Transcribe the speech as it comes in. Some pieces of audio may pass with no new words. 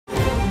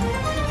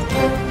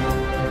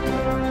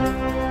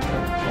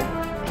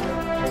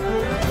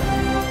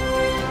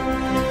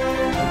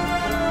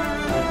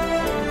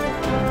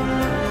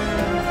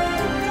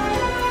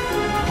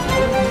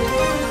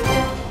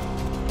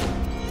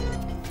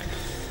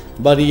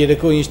Բարի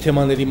երեկո, ինչ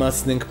թեմաների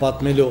մասին ենք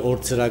պատմելու օր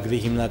ծրագրի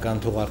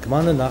հիմնական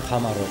թողարկմանը նախ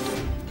համառոտ։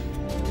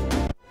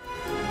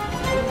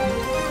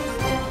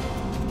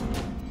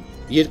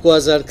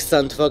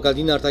 2020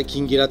 թվականին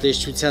արտաքին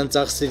գերատեսչության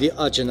ծախսերի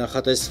աճ է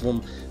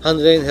նախատեսվում։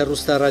 Հանրային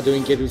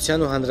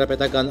հեռուստառադիոընկերության ու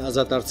հանրապետական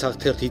ազատ Արցախ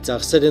թերթի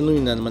ծախսերը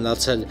նույնն են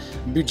մնացել։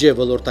 Բյուջե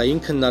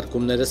ոլորտային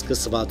քննարկումները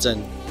սկսված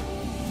են։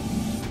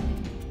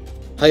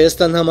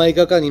 Հայաստան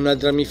համահայկական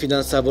հիմնադրամի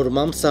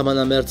ֆինանսավորմամբ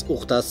սահմանամերձ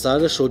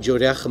ուխտասարը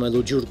շոջորյա խմելու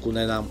ջուր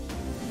կունենա։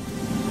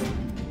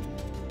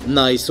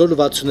 Նա այսօր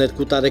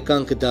 62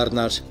 տարեկան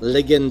կդառնար,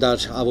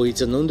 լեգենդար Ավոյի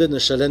ծնունդը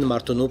նշել են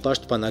Մարտունու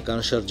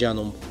պաշտպանական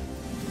շրջանում։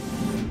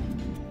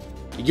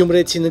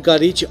 Գյումրեցի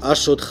նկարիչ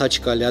Աշոտ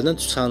Խաչկալյանը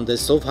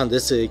ցուցահանդեսով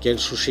հանդես է եկել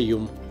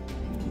Շուշիում։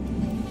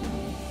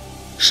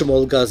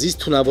 Շմոլ գազից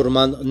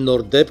թունավորման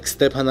նոր դեպք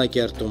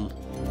Ստեփանակերտում։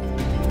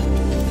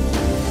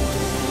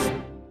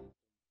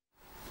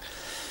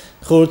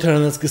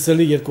 Խորհրդարանը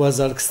սկսել է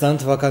 2020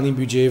 թվականի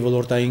բյուջեի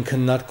ոլորտային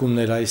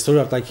քննարկումներ։ Այսօր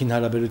արտաքին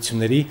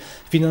հարաբերությունների,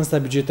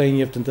 ֆինանսա-բյուջետային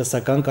և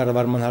տնտեսական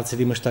կառավարման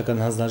հարցերի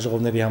մշտական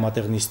հանձնաժողովների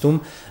համատեղ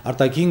նիստում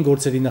արտաքին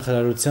գործերի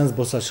նախարարության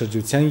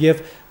զբոսաշրջության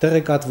և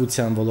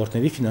տեղեկատվության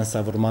ոլորտների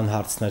ֆինանսավորման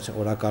հարցն էր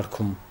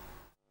օրակարգում։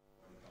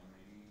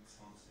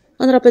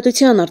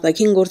 Հանրապետության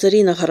արտաքին գործերի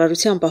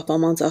նախարարության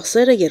պահպանման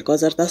ծախսերը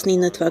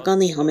 2019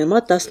 թվականի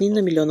համեմատ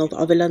 19 միլիոնով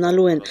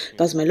ավելանալու են,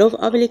 կազմելով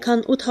ավելի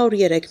քան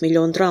 803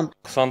 միլիոն դրամ։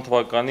 20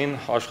 թվականին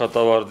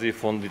աշխատավարձի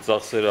ֆոնդի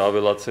ծախսերը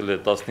ավելացել է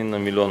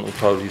 19 միլիոն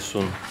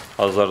 850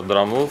 հազար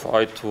դրամով,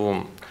 այդ թվում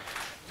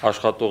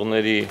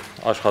աշխատողների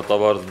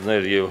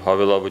աշխատավարձներ և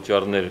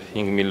հավելավճարներ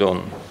 5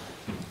 միլիոն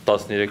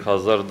 13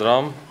 հազար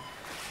դրամ,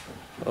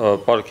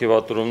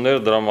 պարգևատրումներ,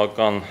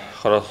 դրամական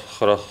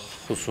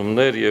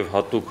խրախուսումներ և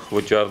հատուկ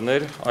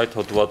վճարներ, այդ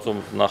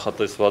հոդվածում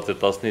նախատեսված է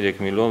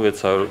 13 միլիոն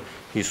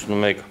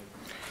 651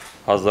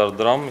 հազար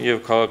դրամ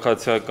և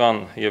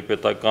քաղաքացիական և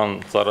պետական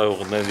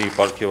ծառայողների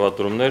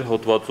պարգևատրումներ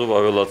հոդվածով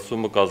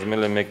ավելացումը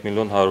կազմել է 1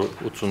 միլիոն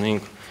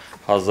 185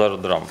 հազար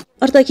դրամ։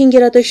 Արտաքին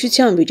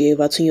գերատեսչության բյուջեի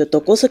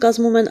 67%-ը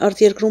կազմում են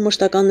արտերկրում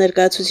մշտական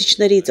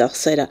ներկայացուցիչների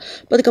ծախսերը։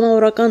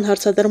 Պատգամավորական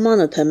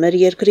հարցադրմանը, թե մեր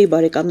երկրի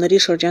բարեկամների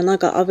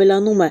շրջանակը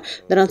ավելանում է,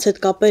 նրանց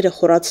հետ կապերը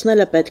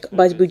խորացնել է պետք,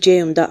 բայց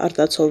բյուջեում դա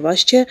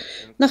արտացոլված չէ,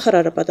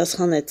 նախարարը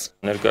պատասխանեց։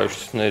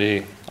 Ներկայացուցիչների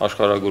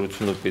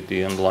աշխարհագրությունը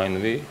պիտի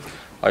ընդլայնվի,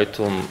 այդ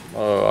թվում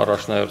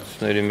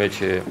առաջնահերթությունների մեջ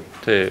է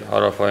թե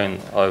հարավային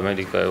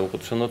Ամերիկայի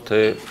ուղղությունը, թե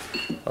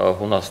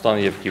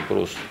Հունաստան և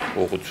Կիպրոս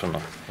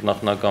ուղղությունը։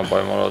 Նախնական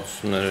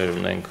պայմանավորվածություններ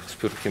ունենք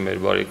Սփյուռքի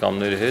մեր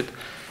բարեկամների հետ,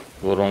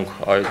 որոնք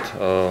այդ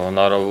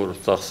հնարավոր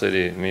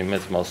ծախսերի մի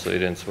մեծ մասը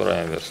իրենց վրա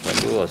են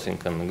վերցնելու,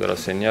 այսինքն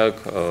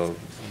գրասենյակ,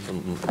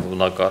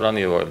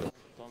 բնակարան և այլն։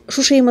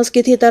 Շուշիի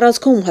մզկիթի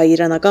տարածքում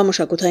հայ-իրանական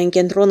մշակութային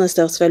կենտրոն է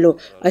ստեղծվելու։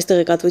 Այս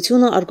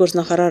տեղեկատվությունը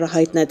արտգործնախարարը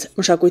հայտնեց։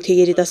 Մշակույթի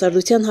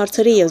երիտասարդության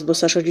հարցերի և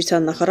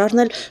զբոսաշրջության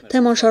նախարարն էլ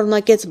թեման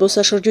շարունակեց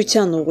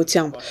զբոսաշրջության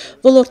ուղղությամբ։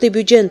 Ոլորտի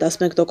բյուջեն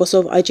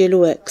 11%-ով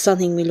աճելու է,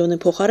 25 միլիոնի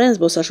փոխարեն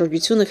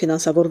զբոսաշրջությունը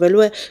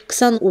ֆինանսավորվելու է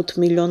 28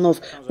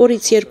 միլիոնով,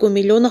 որից 2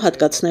 միլիոնը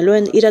հատկացնելու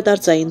են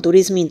իրադարձային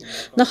туриզմին։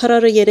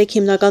 Նախարարը 3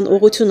 հիմնական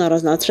ուղղություն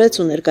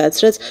առանձնացրեց ու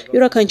ներկայացրեց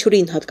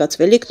յուրաքանչյուրին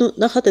հատկացվելիքն ու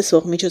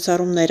նախատեսվող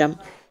միջոցառումները։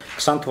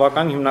 20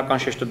 թվականին հիմնական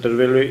շեշտը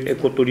դրվելու է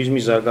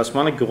էկոտուրիզմի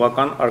զարգացմանը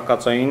գյուղական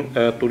արկածային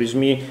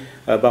туриզմի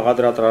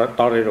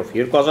բաղադրատարերով։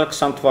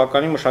 2020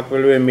 թվականին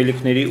մշակվելու է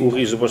մելիքների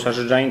ուղի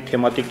զբոսաշրջային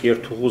թեմատիկ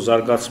երթուղու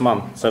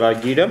զարգացման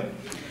ծրագիրը։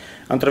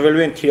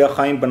 Ընտրվելու են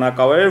թիրախային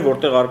բնակավայրեր,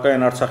 որտեղ առկա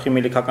են Արցախի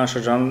մելիքական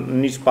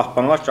շրջանից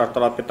պահպանված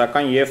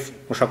ճարտարապետական և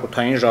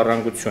մշակութային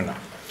ժառանգությունը։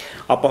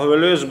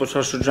 Ապահովելու է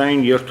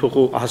զբոսաշրջային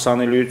երթուղու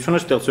հասանելիությունը,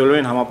 ստեղծվելու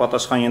են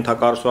համապատասխան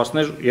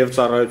ենթակառուցվածքներ և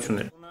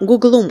ծառայություններ։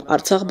 Google-ում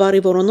Artsakh բառի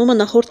որոնումը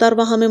նախորդ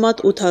տարվա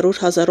համեմատ 800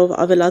 հազարով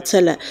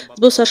ավելացել է։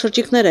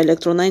 Զբոսաշրջիկները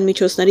էլեկտրոնային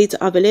միջոցներից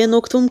ավելի են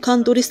օգտվում,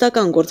 քան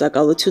տուրիստական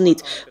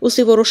գործակալությունից,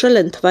 ուստի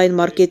որոշել են թվային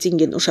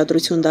մարքեթինգին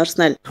ուշադրություն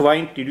դարձնել։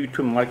 Թվային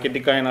տիրույթում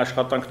մարքետինգային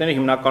աշխատանքները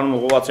հիմնականում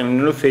ուղղված են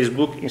լինելու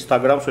Facebook,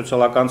 Instagram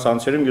սոցիալական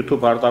ցանցերում,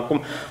 YouTube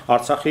հարթակում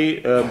Արցախի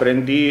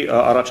բրենդի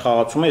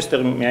առաջխաղացումը,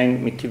 այստեղ միայն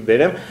մի թիվ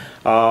բերեմ։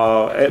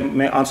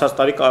 Անցած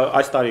տարի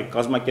այս տարի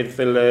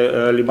կազմակերպվել է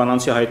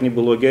լիբանանցի հայտնի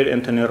բլոգեր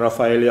Էնթոնի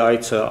Ռաֆայելի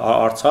այցը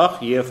Արցախ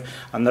և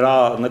նրա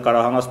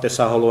նկարահանած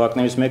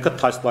տեսահոլովակներից մեկը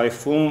Touch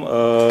Life-ում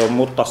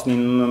մոտ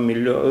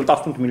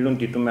 18 միլիոն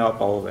դիտում է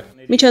ապահովել։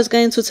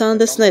 Միջազգային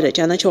ցուցահանդեսները,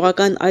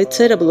 ճանաչողական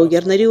այցերը,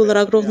 բլոգերների ու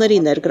լրագրողների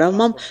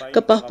ներգրավմամբ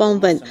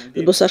կպահպանվեն։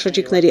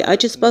 Զբոսաշրջիկների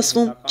աճը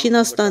սպասվում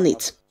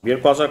Չինաստանից։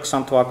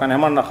 2020 թվականի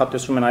համար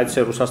նախատեսվում են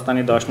այցեր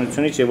Ռուսաստանի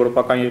Դաշնությունից,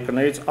 եվրոպական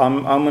երկրներից,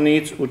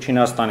 ԱՄՆ-ից ու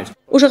Չինաստանից։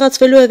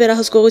 Ուժեղացվելու է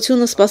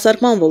վերահսկողությունը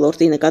սպասարկման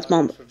ոլորտի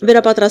նկատմամբ։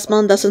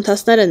 Վերապատրաստման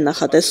դասընթացներ են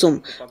նախատեսում։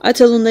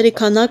 Այցելուների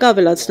քանակը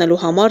ավելացնելու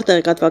համար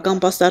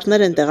տեղեկատվական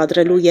պաստառներ են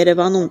տեղադրելու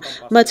Երևանում։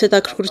 Մեծ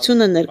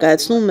հետաքրքրություն են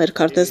ներկայացնում մեր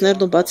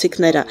քարտեզներն ու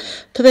բացիկները։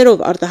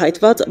 Թվերով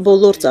արտահայտված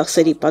բոլոր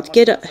ծախսերի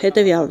պատկերը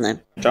հետևյալն է։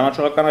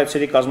 Ճանաչողական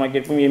այցերի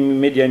կազմակերպում և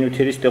մեդիա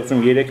նյութերի ստեղծում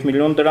 3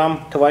 միլիոն դրամ,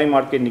 թվային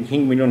մարքեթինգ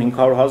 5 միլիոն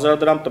 500 հազար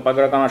դրամ,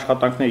 տպագրական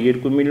աշխատանքներ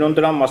 2 միլիոն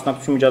դրամ,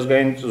 մասնակցություն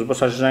միջազգային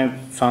զբոսաշրջային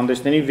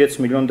ցուցահանդեսների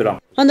 6 միլիոն դրամ։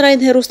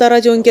 Հանրային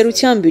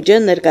հեռուստարադիոընկերության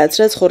բյուջեն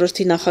ներկայացրեց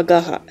խորհրդի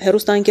նախագահը։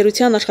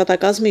 Հեռուստաընկերության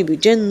աշխատակազմի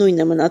բյուջեն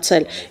նույնն է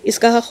մնացել,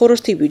 իսկ ահա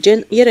խորհրդի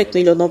բյուջեն 3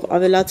 միլիոնով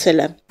ավելացել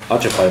է։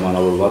 Աճը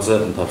պայմանավորված է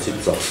ընթացիկ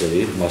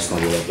ծախսերի,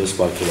 մասնավորապես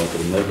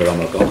պարգևատրումներ,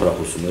 դրամական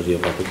խրախուսումներ և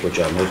հատուկ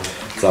վճարներ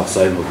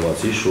ծախսային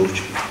հոդվածի շուրջ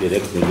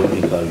 3 միլիոն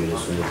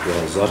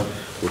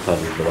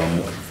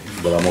 532,800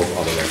 դրամով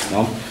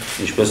ավելացմամբ,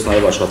 ինչպես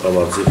նաև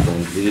աշխատավարձի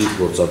ֆոնդի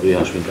գործադուի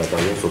հաշվին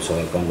կատարվող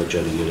սոցիալական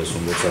վճարի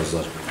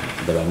 36,000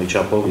 դրամի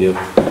չափով և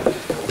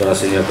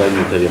գրասենյակային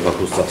նյութերի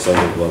փախուստ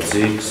ծախսային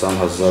հոդվածի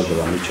 20,000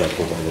 դրամի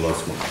չափով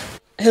ավելացմամբ։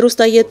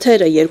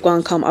 Հեռուստաեթերը 2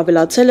 անգամ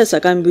ավելացել է,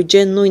 սակայն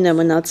բյուջեն նույնն է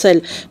մնացել։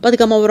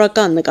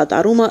 Պատգամավորական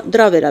նկատառումը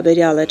դրա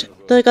վերաբերյալ էր։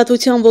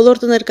 Տեղեկատվության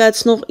ոլորտը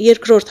ներկայացնող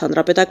երկրորդ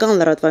հանրապետական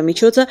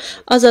լրատվամիջոցը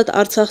Ազատ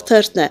Արցախ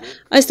թերթն է։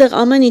 Այստեղ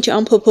ամեն ինչ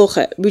անփոփոխ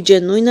է,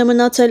 բյուջեն նույնն է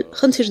մնացել,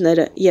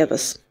 խնդիրները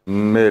ևս։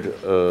 Մեր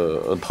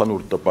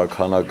ընդհանուր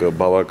տպաքանակը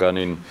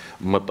բավականին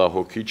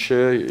մտահոգիչ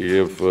է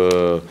եւ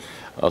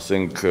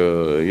ասենք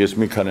ես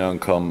մի քանի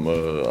անգամ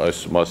այս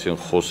մասին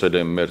խոսել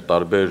եմ մեր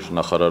տարբեր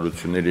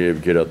նախարարությունների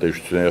եւ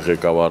գերատեսչությունների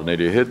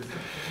ղեկավարների հետ,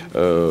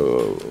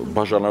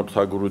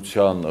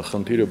 բաժանորդագրության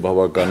խնդիրը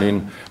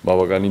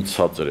բավականին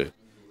ցածր է։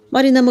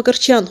 Մարինա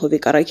Մկրտչյան,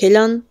 Հովիկ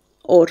Արաքելյան,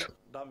 օր։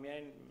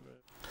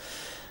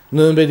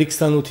 Նոյեմբերի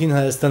 28-ին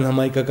Հայաստան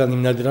համայնքական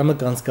հիմնադրամը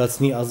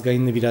կանցկացնի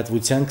ազգային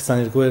նվիրատվության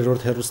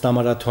 22-րդ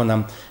հեռուստամարաթոնը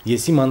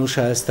 «Եսի մանուշ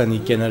Հայաստանի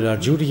կենարար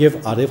ջուր» եւ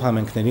 «Արև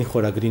համայնքներին»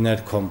 խորագրի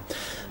ներքո։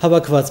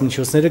 Հավաքված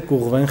միջոցները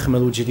կուղղվեն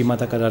խմելու ջրի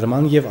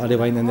մատակարարման եւ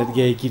արևային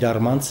էներգիայի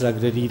կիրառման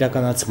ծրագրերի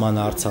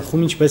իրականացմանը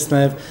Արցախում, ինչպես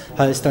նաեւ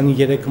Հայաստանի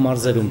 3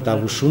 մարզերում՝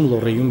 Տավուշում,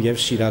 Լոռիում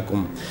եւ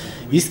Շիրակում։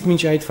 Իսկ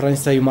մինչ այդ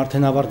Ֆրանսիայում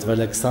արդեն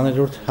ավարտվել է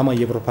 20-րդ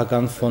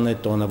համաեվրոպական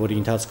ֆոնետոնը, որի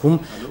ընթացքում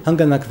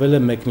հանգանակվել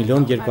է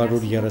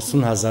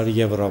 1.230.000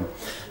 եվրո։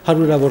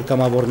 Հարյուրավոր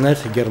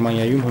կամավորներ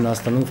Գերմանիայում,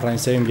 Հունաստանում,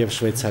 Ֆրանսիայում եւ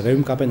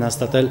Շվեյցարիայում կապ են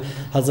հաստատել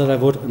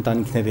հազարավոր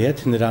ընտանիքների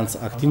հետ նրանց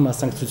ակտիվ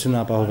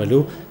մասնակցությունը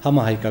ապահովելու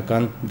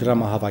համահայկական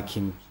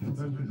դրամահավաքին։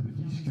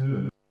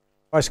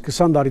 Այս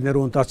 20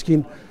 տարիներու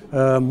ընթացքին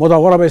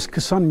մոտավորապես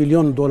 20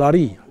 միլիոն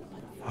դոլարի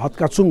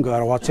հատկացում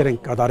կարողացել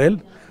են կատարել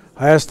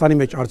Հայաստանի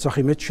մեջ,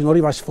 Արցախի մեջ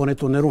շնորհիվ այս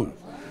ֆոնետոներուն։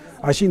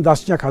 Այսին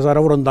դասնյակ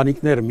հազարավոր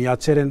ընտանիքներ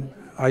միացել են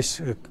այս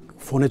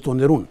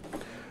ֆոնետոներուն։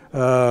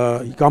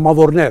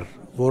 Կամավորներ,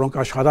 որոնք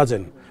աշխատած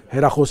են,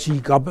 հեռախոսի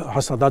կապ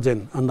հաստատած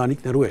են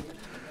ընտանիքներու հետ։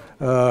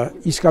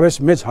 Իսկապես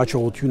մեծ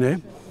հաջողություն է։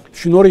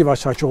 Շնորհիվ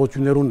այս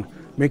հաջողություններուն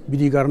մենք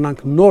պիտի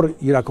կարողանանք նոր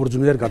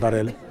իրագործումներ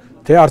կատարել,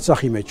 թե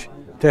Արցախի մեջ,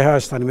 թե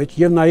Հայաստանի մեջ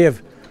եւ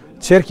նաեւ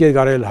ցերկ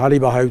երկարել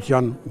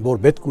հալիբահայության,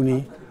 որ պետք ունի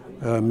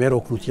մեր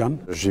օգնության։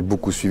 J'ai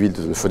beaucoup suivi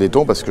le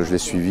feuilleton parce que je l'ai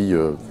suivi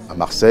à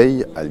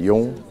Marseille, à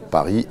Lyon,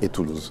 Paris et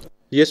Toulouse.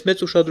 Ես մեծ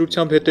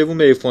ուշադրությամբ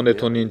հետևում էի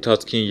ֆոնետոնի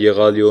ընթացքին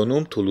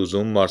Եղալիոնում,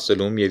 Թուլուզում,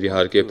 Մարսելում եւ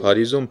իհարկե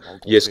Փարիզում։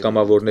 Ես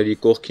կամավորների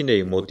կողքին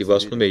էի,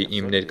 մոտիվացնում էի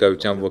իմ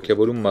ներկայության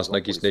ոգևորում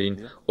մասնակիցներին,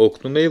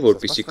 օգնում էի,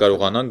 որպեսզի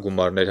կարողանան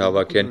գումարներ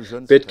հավաքեն։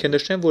 Պետք է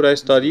նշեմ, որ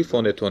այս տարի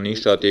ֆոնետոնին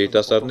շատ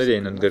երիտասարդներ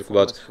էին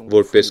ընդգրկված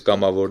որպես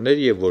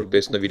կամավորներ եւ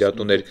որպես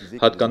նվիրատուներ։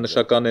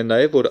 Հատկանշական է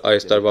նաեւ, որ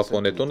այս տարվա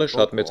ֆոնետոնը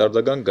շատ մեծ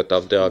արձագանք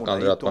գտավ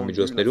տեղական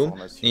լրատվամիջոցներում,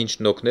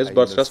 ինչն օգնեց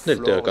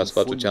բարձրացնել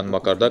տեղեկացվածության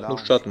մակարդակն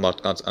ու շատ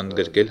մարդկանց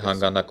ընդգրկել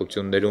հանգանակություն։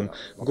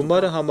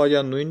 Գումարը համարյա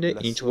նույնն է,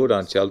 ինչ որ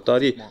անցյալ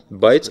տարի,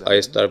 բայց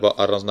այս տարվա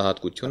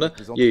առանձնահատկությունը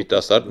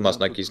երիտասարդ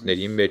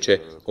մասնակիցների մեջ է,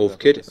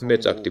 ովքեր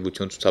մեծ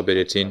ակտիվություն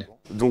ցուցաբերեցին։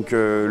 Donc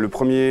le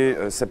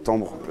 1er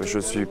septembre, je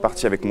suis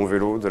parti avec mon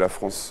vélo de la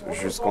France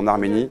jusqu'en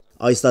Arménie.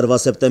 Այս տարվա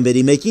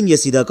սեպտեմբերի 1-ին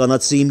ես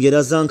իրականացրի իմ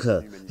երազանքը,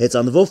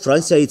 հեծանվով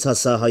Ֆրանսիայից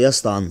հասա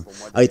Հայաստան։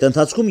 Այդ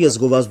ընթացքում ես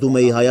գովազդում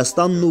էի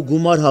Հայաստանն ու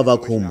գումար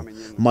հավաքում։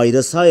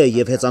 Մայրս հայ է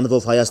եւ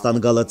հեծանվով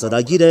Հայաստան գալը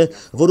ծրագիր է,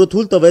 որը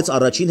թույլ տվեց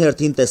առաջին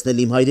հերթին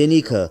տեսնել իմ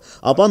հայրենիքը,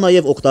 ապա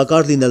նաեւ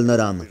օգտակար լինել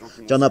նրան։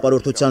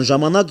 Ճանապարհորդության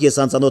ժամանակ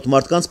ես անծանոթ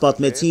մարդկանց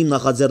պատմեցի իմ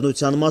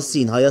նախաձեռնության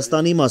մասին,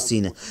 Հայաստանի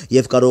մասին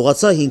եւ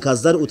կարողացա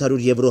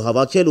 5800 եվրո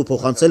հավաքել ու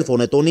փոխանցել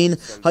ֆոնետոնին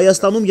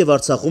Հայաստանում եւ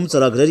Արցախում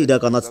ծրագրեր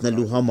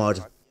իրականացնելու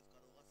համար։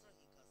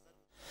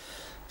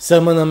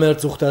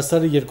 Սահմանամերձ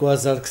ուխտասարը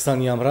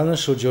 2020-ի ամռանը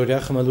շուրջօրյա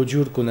խմելու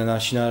ջուր կունենա,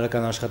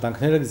 շինարարական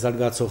աշխատանքները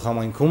զարգացող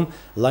համայնքում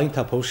լայն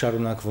թափով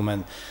շարունակվում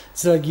են։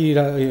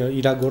 Ծրագիրը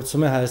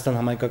իրագործում է Հայաստան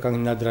համայնքական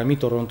հիմնադրամի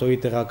Տորոնտոյի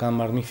տեղական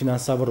մարմնի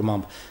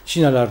ֆինանսավորմամբ։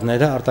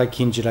 Շինարարները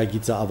արտաքին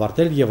ջրագիծը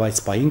ավարտել եւ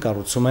այս պահին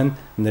կառուցում են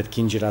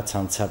ներքին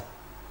ջրացանցը։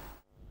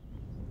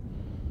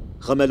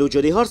 Խմելու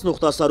ջրի հարցն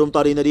ուխտասարում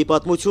տարիների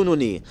պատմություն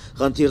ունի։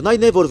 Խնդիրն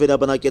այն է, որ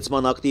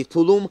վերաբնակեցման ակտիվ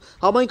փուլում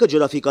համայնքը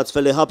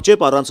ջրաֆիկացվել է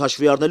հապճեպ առանց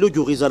հաշվի առնելու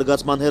գյուղի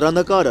զարգացման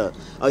հեռանկարը։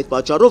 Այդ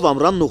պատճառով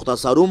ամռանն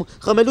ուխտասարում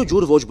խմելու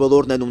ջուր ոչ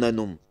բոլորն են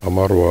ունենում։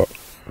 Ամառվա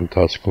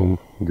ընթացքում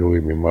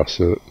գյուղի մի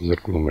մասը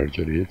զրկվում էր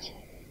ջրից,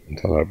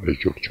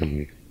 ընդհանրապես ջուր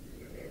չունի։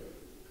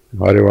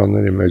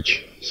 Հարևանների մեջ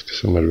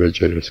սկսում էր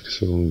վեճերը,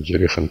 սկսում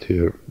ջրի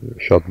խնդիրը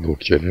շատ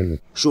լուրջ էր։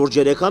 Շուրջ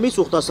 3 ամիս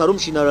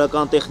Ուխտասարում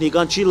շինարարական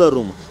տեխնիկան չի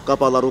լռում,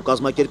 կապալառու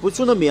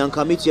կազմակերպությունը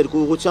միանգամից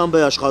երկու ուղղությամբ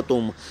է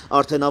աշխատում։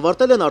 Արդեն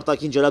ավարտել են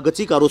արտաքին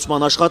ջրագծի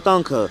կառուցման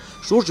աշխատանքը,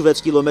 շուրջ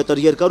 6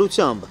 կիլոմետր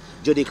երկարությամբ։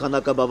 Ջրի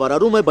քանակը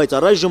բավարարում է, բայց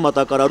առայժմ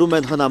մատակարարում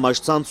են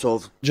հնամաշ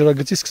ցանցով։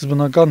 Ջրագծի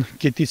սկզբնական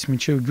կետից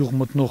մինչև գյուղ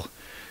մտնող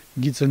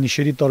գիծը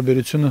նիշերի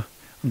տարբերությունը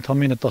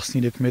ընդամենը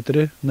 13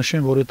 մետր է,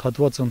 նշեմ, որ այդ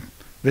հատվածը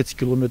 6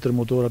 կիլոմետր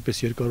մոտավորապես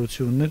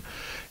երկարություն ուներ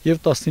եւ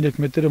 13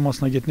 մետրը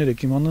մասնագետները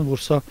կիմանան,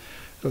 որ սա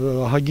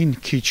հագին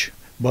քիչ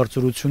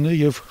բարձրություն է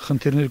եւ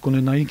խնդիրներ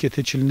կունենային,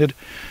 եթե չլիներ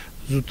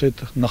զուտ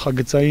այդ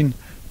նախագծային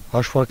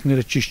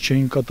հաշվարկները ճիշտ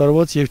չէին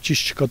կատարված եւ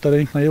ճիշտ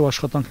չկատարեին նաեւ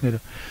աշխատանքները։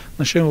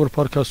 Նշեմ, որ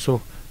Փարքասո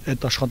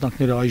այդ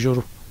աշխատանքները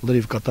այժմ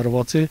լրիվ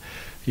կատարված է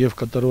եւ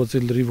կատարված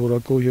է լրիվ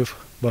որակով եւ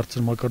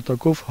բարձր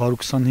մակարդակով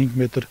 125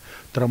 մետր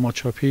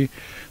տրամաչափի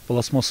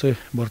պլաստմասե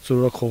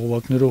բարձրորակ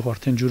խողովակներով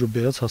արդեն ջուրը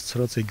բերած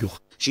հասցրած է գյուղ։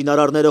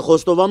 Շինարարները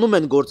խոստովանում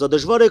են, գործը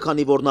դժվար է,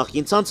 քանի որ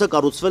նախկին ցանցը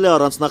կառուցվել է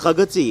առանց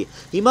նախագծի։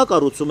 Հիմա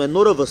կառուցում են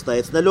նորը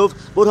վստահեցնելով,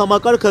 որ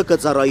համակարգը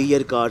կծառայի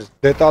երկար։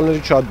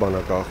 Դետալների շատ բան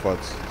է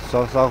կախված։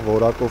 Սա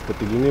որակով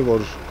պետք է լինի,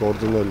 որ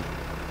գործնել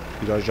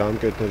իր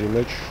ժամկետների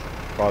մեջ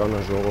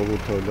կարողանա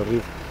ժողովուրդը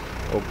լրիվ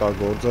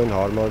օգտագործեն,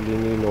 հարմար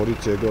լինի,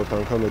 նորից երկրորդ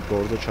անգամ այդ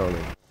գործը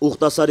չանեն։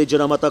 Ուխտասարի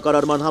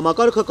ջրամատակարարման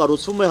համակարգը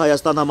կառուցվում է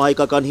Հայաստան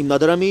համահայկական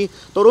հիմնադրամի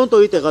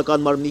Տորոնտոյի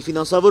տեղական մարմնի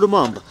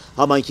ֆինանսավորմամբ։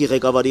 Համայնքի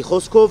ղեկավարի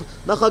խոսքով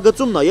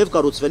նախագծում նաև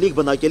կառուցվելիք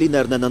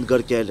բնակելիներն են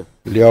ընդգրկել։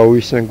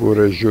 Լիահույս ենք,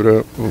 որ այս ջուրը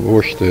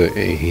ոչ թե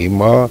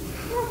հիմա,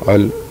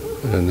 այլ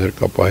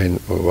ներկապահին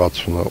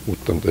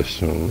 68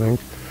 տնտեսություն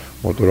ունենք,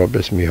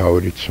 մոտորապես մի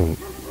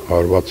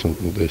 150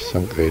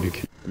 տնտեսության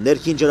կերիք։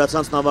 Ներքին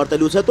ջրացանցն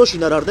ավարտելուց հետո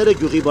շինարարները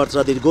գյուղի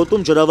բարձրադիր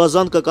գոտում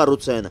ջրավազան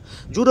կկառուցեն։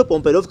 Ջուրը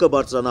պոմպերով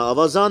կբարձրանա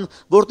ավազան,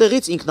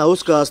 որտեղից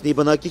ինքնահոս կհասնի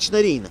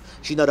բնակիչներին։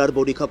 Շինարար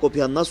Բորիկ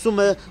Հակոբյանն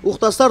ասում է,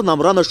 Ուխտասարն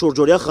ամռանը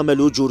շուրջօրյա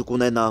խմելու ջուր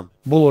կունենա։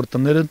 Բոլոր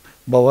տները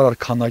բավարար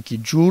քանակի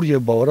ջուր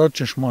եւ բավարար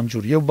ճնշման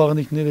ջուր եւ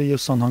բաղնիքները եւ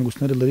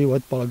սանհանգույցները լրիվ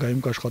այդ պարագայում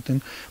կաշխատեն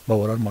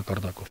բավարար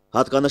մակարդակով։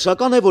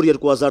 Հատկանշական է, որ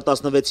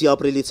 2016-ի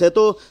ապրիլից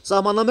հետո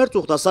սահմանամերձ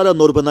Ուխտասարը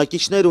նոր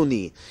բնակիչներ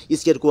ունի,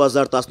 իսկ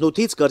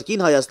 2018-ից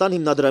կրկին Հայաստան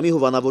հիմնադրամի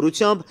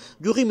հովանավորությամբ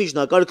գյուղի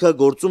միջնակարգը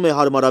գործում է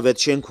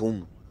հարմարավետ շենքում։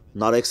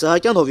 Նարեկ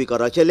Սահակյան, Հովիկ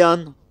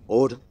Արաքելյան,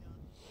 օր։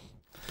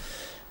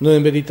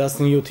 Նոյեմբերի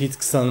 17-ից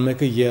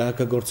 21-ը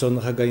ԵԱՀԿ գործող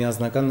նախագահի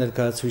անձնական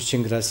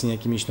ներկայացուցիչին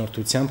գրասենյակի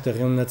միջնորդությամբ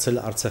տեղի ունեցել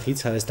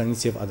Արցախից,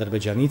 Հայաստանից եւ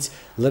Ադրբեջանից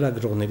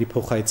լրագրողների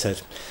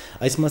փոխայցեր։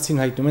 Այս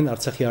մասին հայտնում են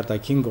Արցախի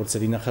արտաքին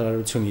գործերի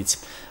նախարարությունից։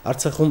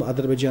 Արցախում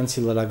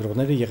ադրբեջանցի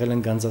լրագրողները եղել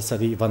են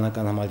Գանձասարի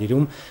վանական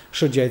համալիրում,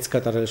 շրջայց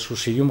կատարել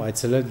Շուշիում,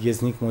 այցելել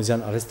Եզնիկ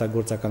Մոզյան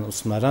արհեստագործական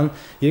ուսումնարան,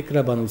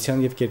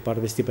 երկրաբանության եւ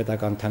կերպարվեստի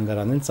պետական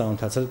թանգարանին,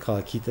 ծանոթացել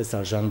քաղաքի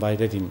տեսարժան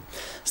վայրերին։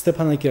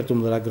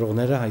 Ստեփանակերտում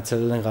լրագրողները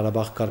հայցելել են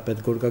Ղարաբաղ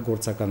կարպետ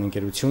գործական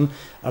ընկերություն,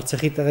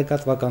 Արցախի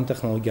տեղեկատվական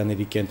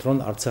տեխնոլոգիաների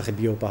կենտրոն, Արցախի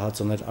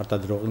բիոպահածոներ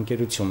արտադրող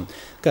ընկերություն։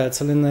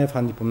 Կայացել են նաև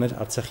հանդիպումներ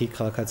Արցախի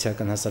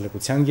քաղաքացիական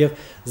հասարակության եւ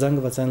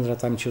զանգվածային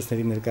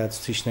լրատվամիջոցների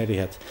ներկայացուցիչների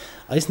հետ։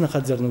 Այս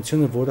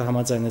նախաձեռնությունը, որը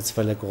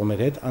համաձայնեցվել է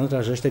կողմերի հետ,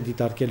 անհրաժեշտ է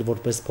դիտարկել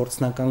որպես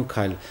փորձնական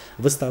քայլ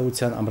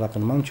վստահության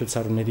ամրապնման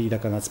ցուցարումների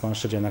իրականացման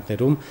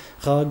շրջանակներում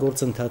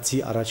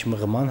խաղաղագործընթացի առաջ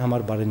մղման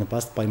համար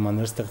բարենպաստ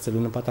պայմաններ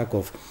ստեղծելու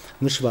նպատակով,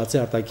 նշված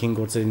է արտաքին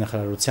գործերի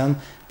նախարարության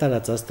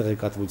տարածած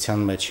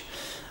տեղեկատվության մեջ։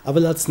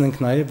 Ավելացնենք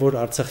նաև, որ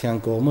Արցախյան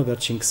կողմը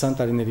վերջին 20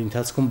 տարիների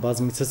ընթացքում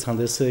բազմիցս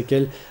հանդես է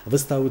եկել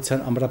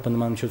վստահության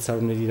ամրապնման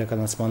միջոցառումների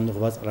իրականացման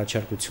ուղղված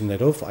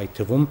առաջարկություններով, այդ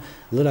թվում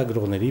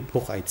լրագրողների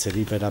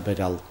փոխայցերի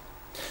վերաբերյալ։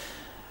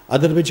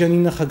 Ադրբեջանի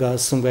նախագահ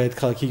Սումգայիթ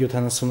քաղաքի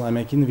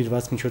 70-ամյակին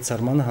նվիրված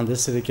միջոցառմանը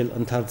հանդես է եկել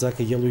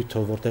ընդարձակ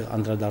ելույթով, որտեղ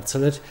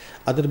անդրադարձել էր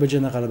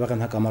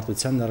Ադրբեջանա-Ղարաբաղյան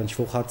հակամարտությանն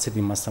առնչվող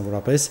հարցերի,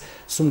 մասնավորապես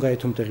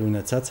Սումգայիթում տեղի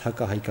ունեցած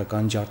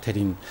հակահայկական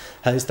ջարդերին։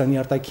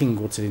 Հայաստանի արտաքին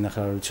գործերի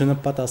նախարարությունը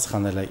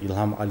պատասխանել է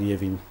Իլհամ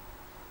Ալիևին։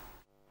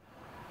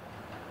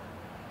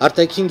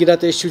 Արտաքին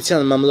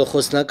գերատեսչության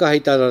մամլոխոսնակը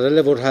հայտարարել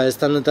է, որ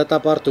Հայաստանը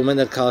դատապարտում է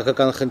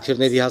ներքաղաքական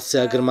խնդիրների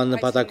հասցեագրման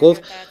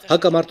նպատակով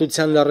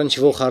հակամարտությանն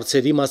առնչվող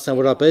հարցերի,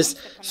 մասնավորապես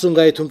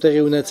Սումգայիթում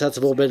տեղի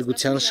ունեցած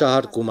ողբերգության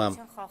շահարկումը։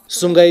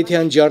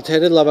 Սումգայիթյան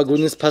ջարդերը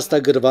լավագույնս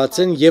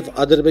փաստագրված են եւ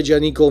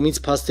Ադրբեջանի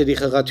կողմից փաստերի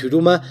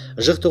խղաթյուրումը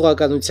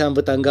ժխտողականության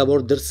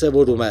վտանգավոր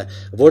դրսևորում է,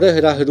 որը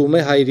հրահրում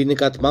է հայերի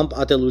նկատմամբ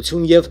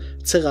ատելություն եւ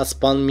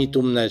ցեղասպան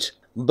միտումներ։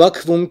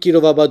 Բաքվում,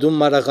 Կիրովաբադում,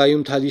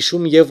 Մարաղայում,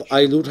 Թալիշում եւ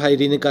այլուր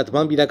հայերի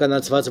նկատմամբ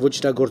իրականացված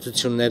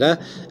ոչրագործությունները,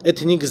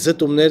 էթնիկ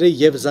զտումները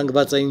եւ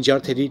զանգվածային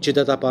ջարդերի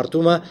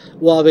չդատապարտումը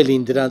ու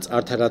ավելին դրանց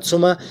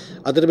արդարացումը,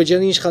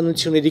 Ադրբեջանի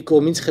իշխանությունների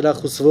կողմից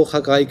խրախուսվող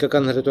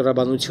հակահայկական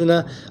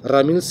հռետորաբանությունը,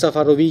 Ռամիլ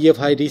Սաֆարովի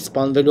եւ հայերի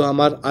սպանվելու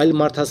համար այլ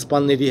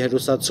մարդասպանների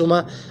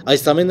հերոսացումը,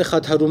 այս ամենը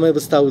խաթարում է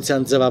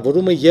վստահության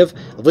ձևավորումը եւ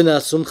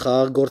վնասում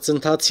խաղաղ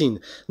գործընթացին,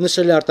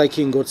 նշել է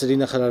արտաքին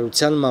գործերի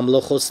նախարարության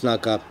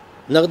մամլոխոսնակը։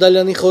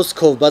 Նաղդալյանի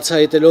խոսքով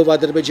բացահայտելով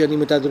Ադրբեջանի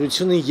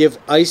մտադրությունը եւ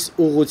այս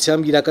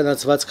ուղղությամբ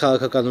իրականացված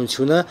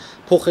քաղաքականությունը,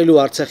 փոխելու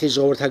Արցախի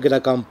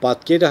ժողովրդագրական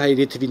պատկերը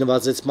հայերի թվի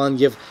նվազեցման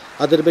եւ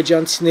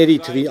ադրբեջանցիների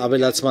թվի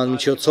ավելացման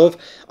միջոցով,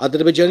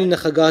 Ադրբեջանի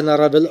նախագահն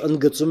առավել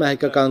ընդգծում է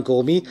հայկական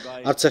կողմի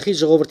Արցախի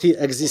ժողովրդի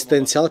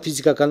էգզիստենցիալ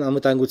ֆիզիկական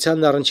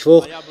անվտանգությանն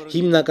առնչվող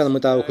հիմնական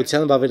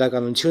մտահոգության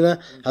վավերականությունը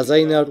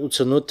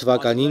 1988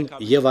 թվականին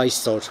եւ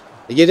այսօր։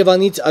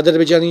 Երևանից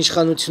Ադրբեջանի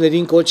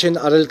իշխանություններին կոչ են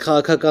արել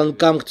քաղաքական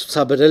կամք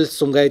ցուցաբերել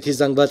Սումգայիթի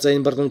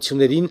զանգվածային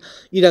բռնություններին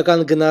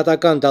իրական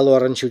գնահատական տալու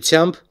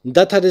առնչությամբ,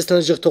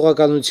 դադարեցնել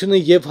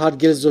ժողովրդականությունը եւ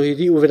հարգել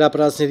զոհերի ու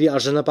վերապրածների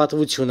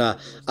արժանապատվությունը,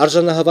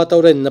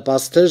 արժանահավատորեն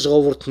նպաստել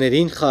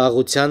ժողովուրդներին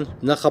խաղաղության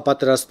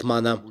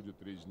նախապատրաստմանը։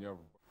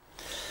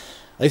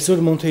 Այսօր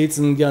Մոնթեի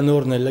ծննդյան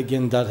օրն է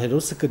լեգենդար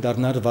հերոսը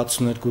կդառնար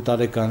 62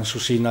 տարեկան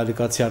Շուշիի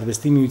Նալիկացի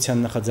արվեստի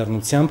միության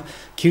նախաձեռնությամբ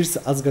Քիրս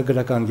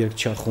ազգագրական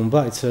երգչախ խումբը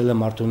այցելել է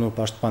Մարտունու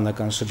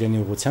պաշտպանական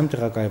շրջանի ուղղությամբ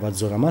տեղակայված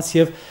զորամաս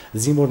եւ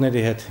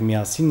զինվորների հետ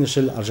միասին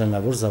նշել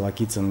արժանավոր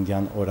զավակի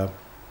ծննդյան օրը։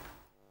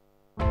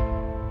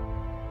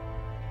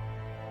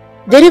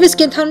 Դերևս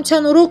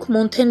կենթանության օրոք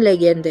Մոնթեն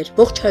լեգենդ էր,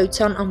 ողջ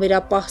հայության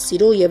անվերապահ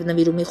սիրո եւ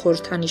նվիրումի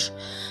խորհրդանիշ։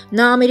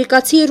 Նա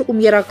ամերիկացի էր,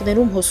 ում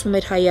երակներում հոսում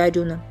էր հայ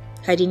արյունը։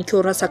 Հայրենիքի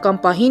օրհասական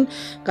պահին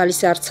գալիս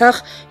է Արցախ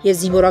եւ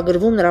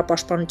զինվորագրվում նրա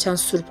պաշտպանության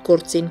սուրբ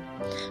գործին։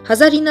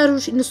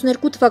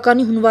 1992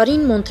 թվականի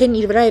հունվարին Մոնթեն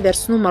իր վրա է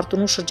վերցնում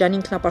Մարտունու շրջանի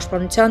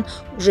ինքնապաշտպանության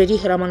ուժերի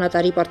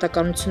հրամանատարի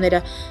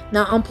պարտականությունները։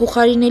 Նա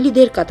անփոխարինելի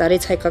դեր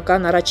կատարեց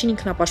հայկական առաջին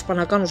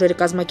ինքնապաշտպանական ուժերը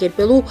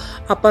կազմակերպելու,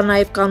 ապա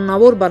նաեւ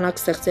կանոնավոր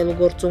բանակ ստեղծելու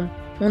գործում։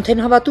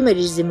 Մոնթեն հավատում էր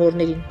իր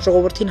զինվորներին,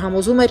 ժողովրդին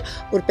համոզում էր,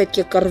 որ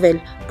պետք է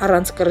կռվել,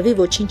 առանց կռվի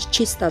ոչինչ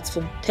չի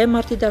ստացվում, թե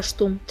մարտի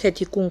դաշտում, թե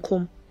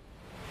թիկունքում։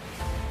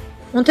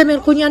 Մոնթե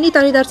Մելքոնյանի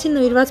տարեդարձին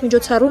նվիրված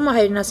միջոցառումը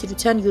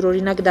հայրենասիրության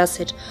յուրօրինակ դաս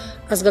էր։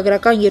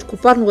 Ազգագրական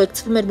երկուպարն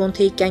ուղեկցվում էր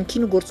Մոնթեի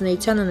կյանքին ու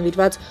գործունեությանը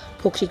նվիրված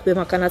փոքրիկ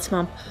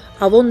բեմականացմամբ։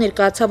 Ավոն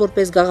ներկայացավ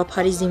որպես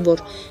գաղափարի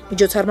զինվոր։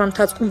 Միջոցառման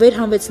ընթացքում վեր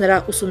հանվեց նրա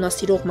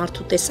ուսումնասիրող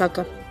մարդու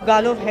տեսակը։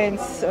 Գալով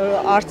հենց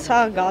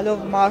Արցախ,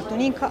 գալով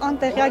Մարտուն, ինքը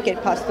անտեղյակ էր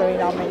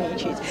փաստորեն ամեն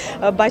ինչից,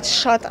 բայց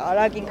շատ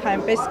արագ ինքը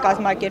այնպես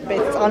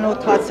կազմակերպեց,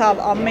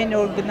 ծանոթացավ ամեն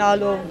օր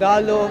գնալով,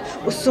 գալով,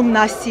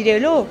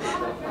 ուսումնասիրելով,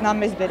 նա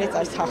մեզ բերեց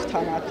այս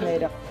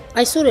հաղթանակները։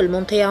 Այսօր էլ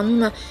Մոնթեի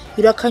անունը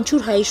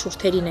յուրաքանչյուր հայի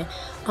շուրթերին է։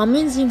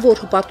 Ամեն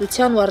զինվոր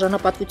հպատության ու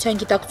արժանապատվության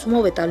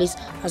գիտակցումով է տալիս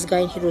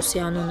ազգային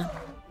հերոսի անունը։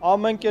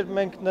 Ամեն կերպ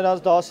մենք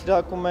նրանց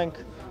դասիրակում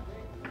ենք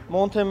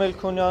Մոնթե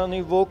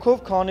Մելքոնյանի ոգով,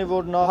 քանի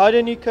որ նա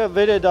հայրենիքը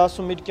վեր է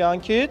դասում իր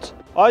կյանքից։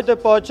 Այդ է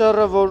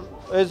պատճառը, որ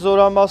այս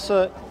զորամասը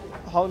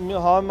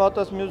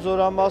համեմատած մյուս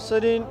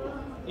զորամասերին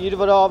իր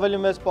վրա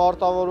ավելի մեծ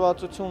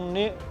պարտավորվածություն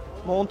ունի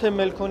Մոնթե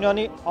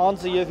Մելքոնյանի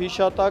անձը եւ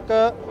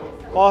հիշատակը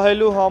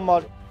պահելու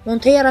համար։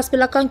 Մոնթեի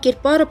առասպելական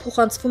կերպարը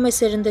փոխանցվում է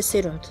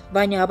սերնդեսերունդ։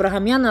 Վանյա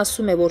Աբրահամյանը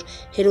ասում է, որ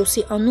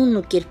հերոսի անունն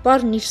ու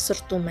կերպարն իր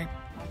սրտում է։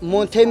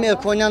 Մոնթե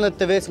Մելքոնյանը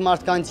տվեց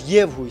մարդկանց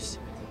եւ հույս,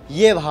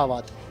 եւ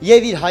հավատ,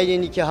 եւ իր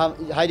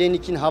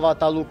հայրենիքին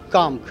հավատալու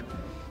կամք,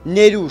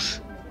 ներուժ։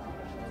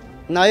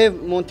 Նաեւ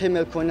Մոնթե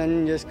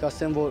Մելքոնյանին ես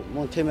կասեմ, որ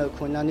Մոնթե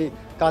Մելքոնյանի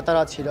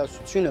կատարած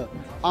հերոսությունը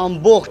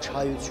ամբողջ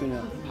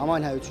հայությունը,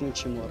 համայն հայությունը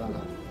չի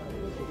մոռանա։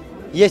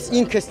 Ես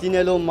ինքս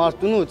լինելով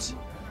Մարտունուց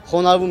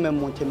խոնարհվում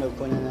եմ Մոնթե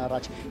Մելքոնյանի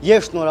առաջ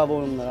եւ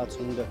շնորհավորում նրա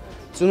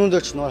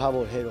ծնունդը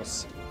շնորհավոր հերոս։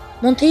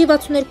 Մոնթեի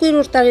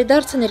 62-րդ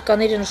տարեդարձը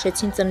ներկաները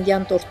նշեցին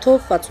ծննդյան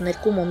տորթով,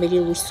 62 մոմերի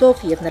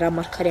լույսով եւ նրա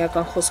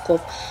մարգարեական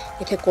խոսքով։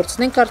 Եթե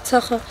կորցնենք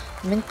Արցախը,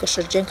 մենք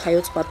կշրջենք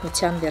հայոց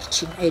պատմության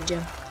վերջին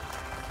էջը։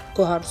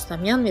 Գոհար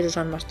Ռուստամյան,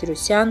 Միրոժան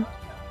Մարտիրոսյան,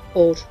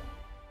 օր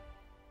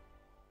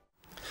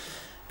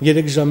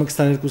 3 ժամը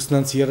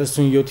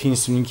 22:37-ին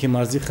Սյունիքի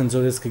մարզի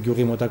Խնձորեսկ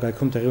գյուղի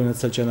մոտակայքում տեղի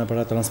ունեցել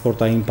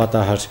ճանապարհատրանսպորտային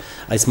պատահար։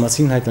 Այս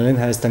մասին հայտնել են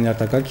Հայաստանի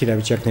արտակարգ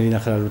իրավիճակների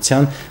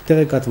նախարարության,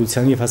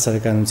 տեղեկատվության եւ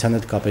հասարակայնության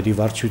հետ կապերի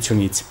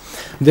վարչությունից։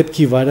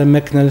 Դեպքի վայրը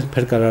մեկնել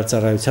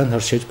փրկարարծառայության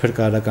Հրշեջ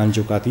փրկարարական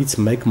ջոկատից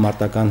 1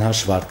 մարտական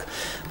հաշվարկ։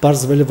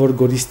 Պարզվել է, որ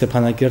Գորի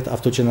Ստեփանակերտ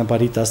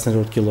ավտոճանապարհի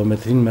 10-րդ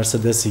կիլոմետրին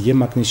Mercedes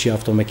E-մակնիշի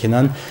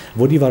ավտոմեքենան,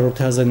 որի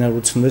վարորդը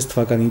 1986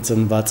 թվականին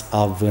ծնված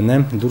ԱՎ-ն է,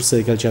 դուրս է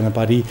եկել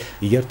ճանապարհի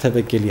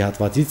երթևեկելի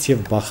հատվածից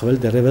եւ բախվել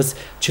դեռևս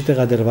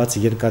չտեղադրված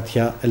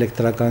երկաթյա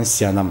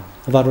էլեկտրականսյանը։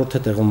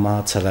 Վարորդը տեղում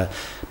մահացել է։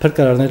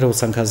 Փրկարարները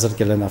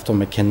հոսանքազրկել են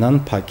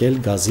ավտոմեքենան,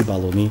 փակել գազի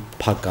բալոնի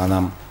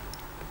փականը։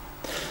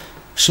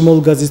 Շմոլ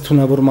գազից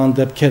թունավորման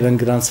դեպքեր են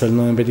գրանցվել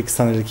նոյեմբերի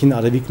 23-ին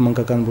Արևիկ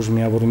մանկական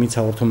բուժմիավորումից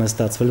հաղորդում է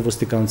ստացվել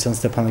ոստիկանության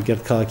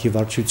Ստեփանակերտ քաղաքի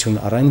վարչություն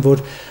առայն,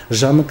 որ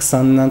ժամը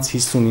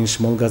 20:50-ին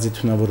շմոլ գազի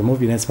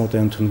թունավորումով իրենց մոտ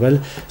է ընդունվել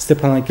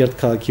Ստեփանակերտ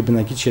քաղաքի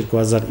բնակիչ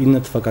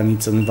 2009 թվականի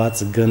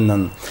ծնված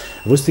Գ-ն։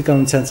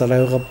 Ոստիկանության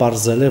ծառայողը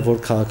պարզել է,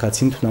 որ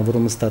քաղաքացին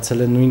թունավորումը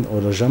ստացել է նույն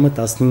օրը ժամը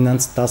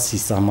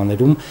 19:10-ի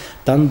սահմաններում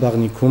տան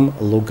բաղնիքում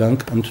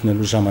լոգանք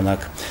ընդունելու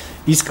ժամանակ։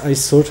 Իսկ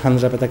այսօր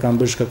Հանրապետական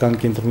բժշկական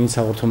կենտրոնից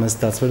հաղորդում է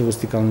ստացվել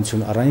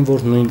ոստիկանություն առայն,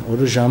 որ նույն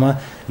օրը ժամը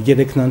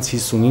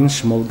 3:50-ին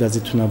շմոլ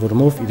գազի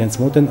թունավորումով իրենց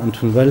մոտ են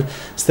ընդունվել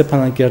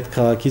Ստեփանակերտ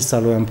քաղաքի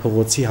Սալոյան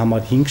փողոցի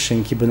համար 5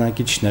 շենքի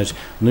բնակիչներ,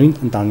 նույն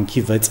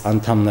ընտանիքի 6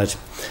 անդամներ։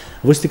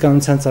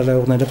 Ոստիկանության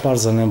ծառայողները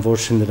պարզել են,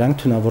 որ նրանք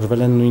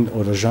թունավորվել են նույն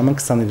օրը ժամը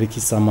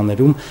 23-ի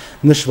սահմաններում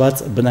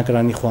նշված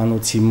բնակարանի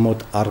խոհանոցի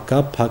մոտ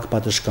առկա փակ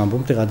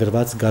պատշգամբում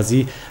տեղադրված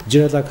գազի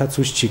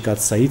ջրատաքացուցիչ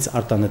կաթսայից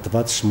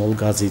արտանետված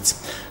շմոլ գազից։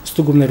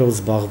 Ստուգումներով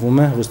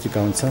զբաղվում է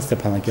ոստիկանության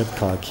Ստեփանակերտ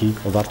քաղաքի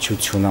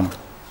վարչությունը։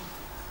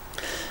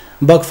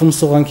 Բաքվում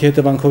սողանքի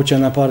հետևանքով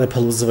ճանապարհը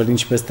փլուզվել,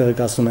 ինչպես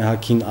տեղեկացնում է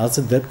Հաքին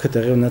Ազը, դեպքը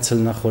տեղի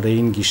ունեցել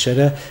նախորդային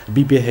գիշերը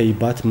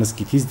Բիբի-Հեյբաթ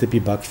մզկիթից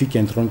դեպի Բաքվի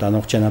կենտրոն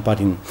տանող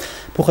ճանապարհին։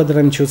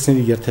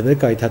 Փոխադրամիջոցների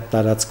երթևեկը այդ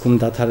տարածքում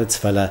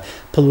դադարեցվել է։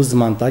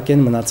 Փլուզման տակ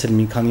են մնացել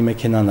մի քանի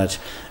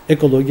մեքենաներ։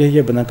 Էկոլոգիայի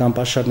եւ բնական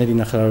պաշարների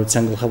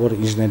նախարարության գլխավոր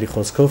ինժեների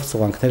խոսքով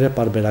սողանքները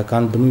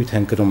պարբերական բնույթ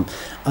են կրում։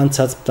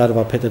 Անցած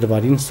տարվա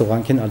փետրվարին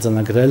սողանք են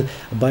արձանագրել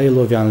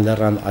Բայլովյան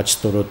լեռան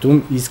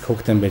աճտորոտում, իսկ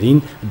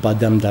հոկտեմբերին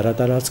Բադամդարա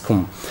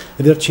տարածքում։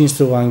 Վերջին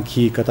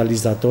սողանքի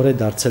կատալիզատոր է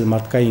դարձել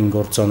մարդկային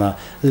գործոնը։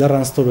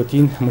 Լեռան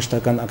ստորոտին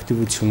մշտական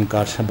ակտիվություն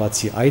կար,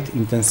 բացի այդ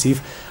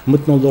ինտենսիվ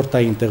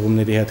մթնոլորտային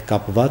տեղումների հետ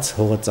կապված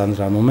հողը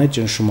ծանրանում է,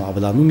 ճնշումը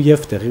ավելանում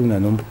եւ տեղի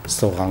ունենում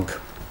սողանք։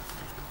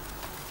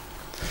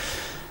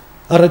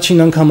 Առաջին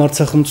անգամ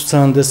Արցախում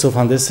ցուցահանդեսով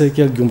հանդես է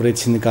եկել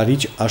գյումրեցի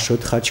նկարիչ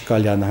Աշոտ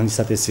Խաչկալյանը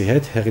հանդիսատեսի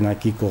հետ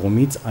հեղինակի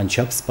կողմից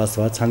անչափ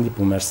սպասված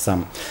հանդիպում էր սա։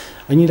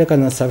 Այն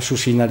իրականացավ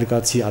Շուշիի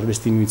Նարեկացի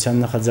արվեստի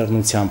միության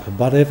նախաձեռնությամբ։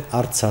 Բարև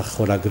Արցախ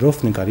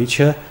խորագրով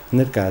նկարիչը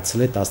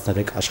ներկայացել է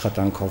 13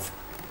 աշխատանքով։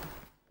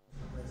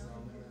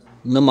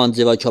 Նման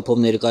ձևաչափով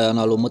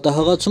ներկայանալու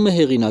մտահղացումը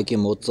հեղինակի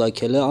մոտ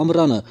ծագել է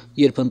ամռանը,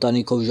 երբ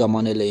ընտանիքով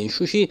ժամանել էին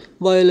Շուշի,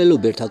 վայելելու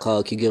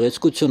Բերդաքաղաքի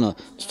գեղեցկությունը։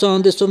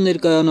 Ցուցահանդեսով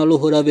ներկայանալու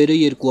հրավերը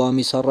 2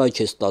 ամիս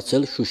առաջ է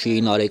ստացել Շուշիի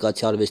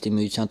Նարեկացի արվեստի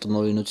միության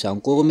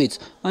տնօրինության կողմից,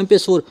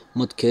 այնպես որ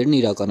մտքերն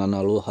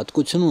իրականանալու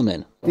հատկություն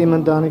ունեն։ Իմ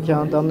ընտանիքի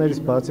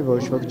անդամներից բացի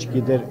ոչ ոք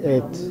չգիտեր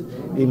այդ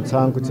իմ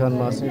ցանկության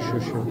մասին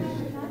Շուշու։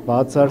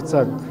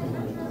 Բացարձակ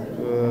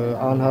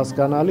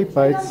անհասկանալի,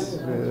 բայց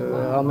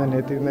ամեն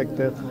հետի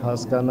մեկտեղ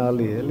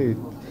հասկանալի, էլի,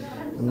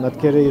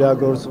 մտքերը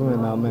իրագործվում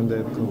են ամեն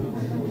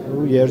դեպքում։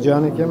 Ու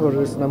երջանիկ եմ, որ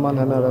այս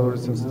նման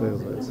հնարավորություն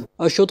ստեղծվեց։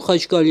 Աշոտ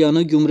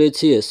Խաչկալյանը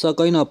գյումրեցի է,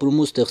 սակայն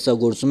ապրում ու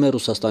ստեղծագործում է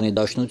Ռուսաստանի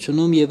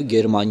Դաշնությունում եւ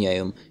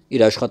Գերմանիայում։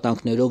 Իր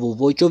աշխատանքներով ու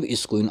ոճով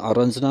իսկույն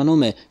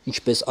առանձնանում է,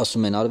 ինչպես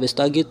ասում են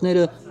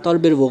արվեստագետները,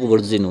 տարբերվող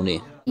վրձին ունի։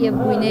 Եվ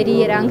գույների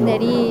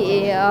երանգների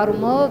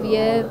առումով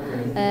եւ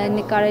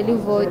նկարելու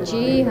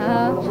ոճի,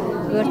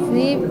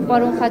 վրձնի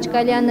պարոն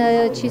Խաչկալյանը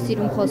չի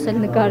սիրում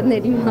խոսել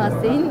նկարների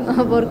մասին,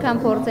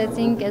 որքան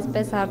փորձեցինք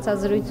այսպես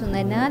հարցազրույց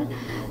ունենալ,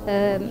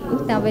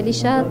 ավելի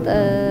շատ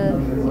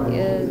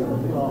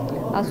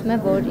ասում է,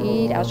 որ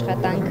իր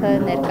աշխատանքը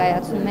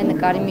ներկայացնում է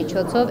նկարի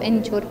միջոցով, այն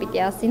ինչ որ պիտի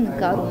ասի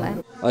նկարում է։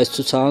 Այս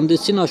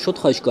ցուցահանդեսին Աշոտ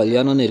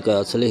Խաչկալյանը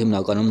ներկայացել է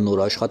հիմնականում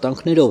նոր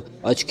աշխատանքներով,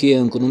 աչքի է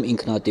ընկնում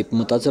ինքնատիպ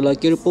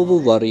մտածելակերպով ու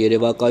վառ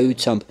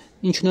երևակայությամբ,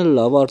 ինչն էլ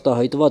լավ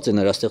արտահայտված է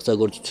նրա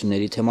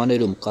ստեղծագործությունների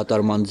թեմաներում,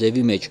 կատարման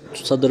ձևի մեջ։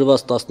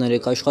 Ցուցադրված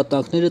 13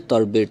 աշխատանքները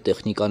տարբեր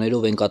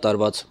տեխնիկաներով են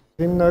կատարված։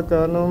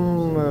 Հիմնականում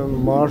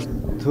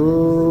մարդու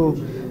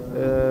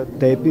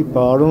դեպի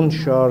բարուն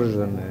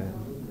շարժն է,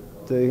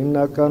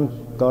 հիմնական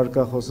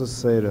կարգախոսը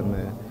սերն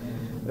է։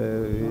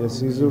 Ես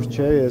իզուր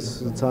չէ, ես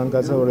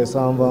ցանկացա, որ ես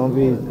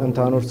անվանվի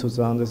ընդհանուր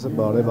ցուցահանդեսը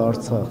Բարև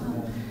Արցախ։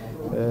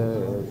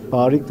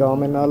 Բարի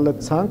կամենալը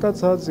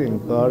ցանկացածին,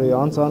 բարի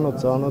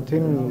անծանոթ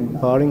ծանոթին,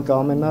 բարին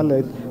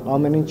կամենալը այդ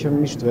ամեն ինչը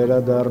միշտ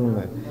վերադառնում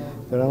է։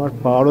 Դրա համար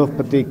բարով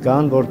պետք է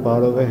կան, որ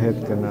բարով է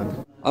հետ գնան։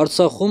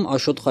 Արցախում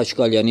Աշոտ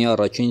Խաչկալյանի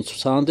առաջին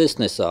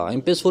ցուցահանդեսն է սա,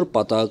 այնպես որ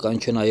պատահական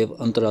չէ նաև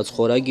ընտրած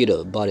խորագիրը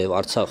Բարև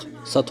Արցախ։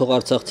 Սա թող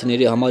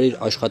արցախցիների համար իր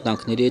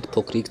աշխատանքների հետ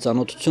փոքրիկ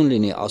ծանոթություն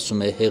լինի,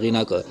 ասում է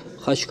հեղինակը։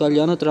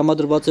 Խաչկալյանը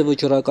տրամադրված է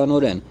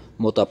վճռականորեն,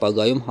 մոտ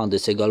ապագայում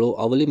հանդես է գալու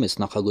ավելի մեծ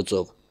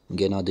նախագծով։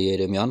 Գենադի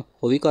Երեմյան,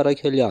 Հովիկ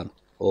Արաքելյան,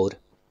 օր։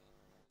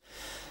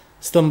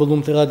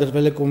 Ստամբուլում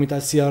տեղադրվել է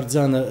Կոմիտասի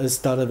արձանը, ըստ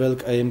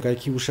տարեվելք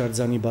կայքի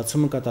հուշարձանի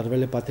բացումը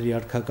կատարվել է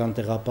պատրիարքական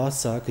տեղապահ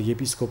Սահակ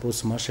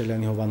եպիսկոպոս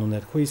Մաշելյանի հովանու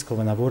ներքո, իսկ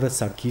հովանավորը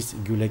Սարգիս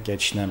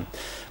Գյուլեկեչն է։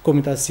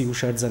 Կոմիտասի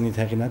հուշարձանի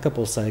հեղինակը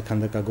Պոլսայի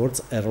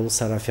քանդակագործ Էրոլ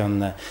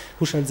Սարաֆյանն է։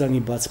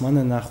 Հուշարձանի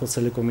բացմանը նա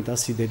խոսել է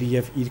Կոմիտասի դերի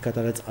եւ իր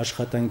կատարած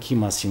աշխատանքի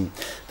մասին։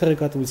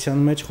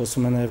 Տեղեկատվության մեջ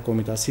խոսում է նաեւ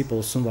Կոմիտասի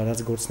Պոլսում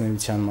վարած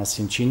գործունեության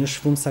մասին, չի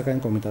նշվում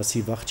սակայն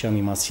Կոմիտասի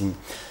վախճանի մասին։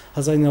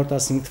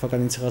 1915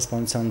 թվականի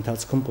ցեղասպանության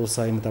ընթացքում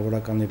Պոլսայի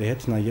մտավորականների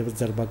հետ նաև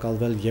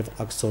ձերբակալվել եւ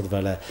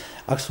աքսորվել է։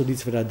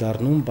 Աքսորից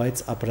վերադառնում,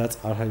 բայց ապրած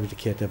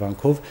արհավիրքի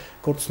հետևանքով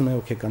կորցնում է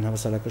հոգեկան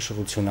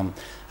հավասարակշռությունը։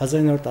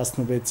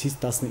 1916-ից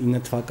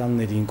 19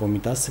 թվականներին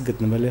Կոմիտասը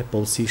գտնվել է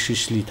Պոլսի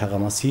Շիշլի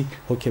թաղամասի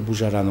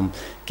հոգեբուժարանում։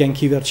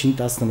 Կյանքի վերջին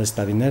 16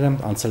 տարիները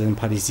անցել են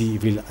Փարիզի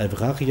Վիլ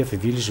Էվղաղ եւ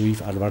Վիլ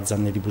Ժուիվ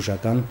արվարձանների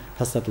բուժական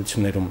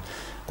հաստատություններում։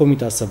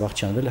 Կոմիտասը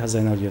վախճանվել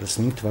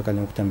 1935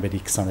 թվականի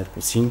հոկտեմբերի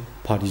 22-ին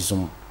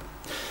Փարիզում։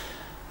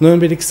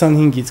 Նոյեմբերի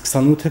 25-ից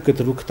 28-ը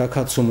կտրուկ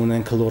տաքացում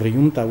ունեն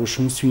Լոռիում,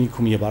 Տավուշում,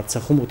 Սյունիքում եւ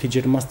Արցախում օդի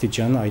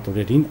ջերմաստիճանը այդ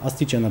օրերին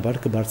աստիճանաբար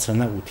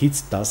կբարձրանա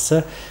 8-ից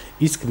 10,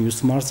 իսկ մյուս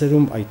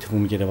մարզերում, այդ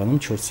թվում Երևանում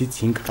 4-ից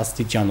 5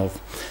 աստիճանով։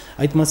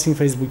 Այդ մասին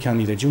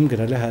Facebook-յան իր էջում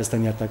գրել է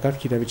Հայաստանի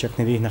արտակարգ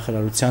իրավիճակների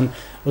նախարարության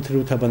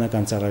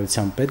օդերոթաբանական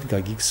ծառայության պետ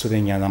Գագիկ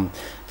Սուրենյանը։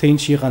 Թե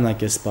ինչ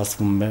եղանակ է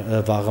սպասվում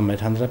վաղը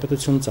մեր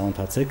հանրապետություն,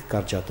 ծանոթացեք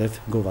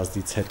կարճատև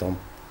գովազդից հետո։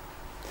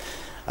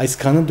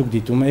 Այսքանը դուք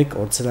դիտում եք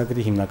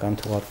Արtsakh-ի հիմնական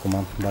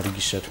թողարկումը։ Բարի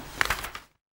գիշեր։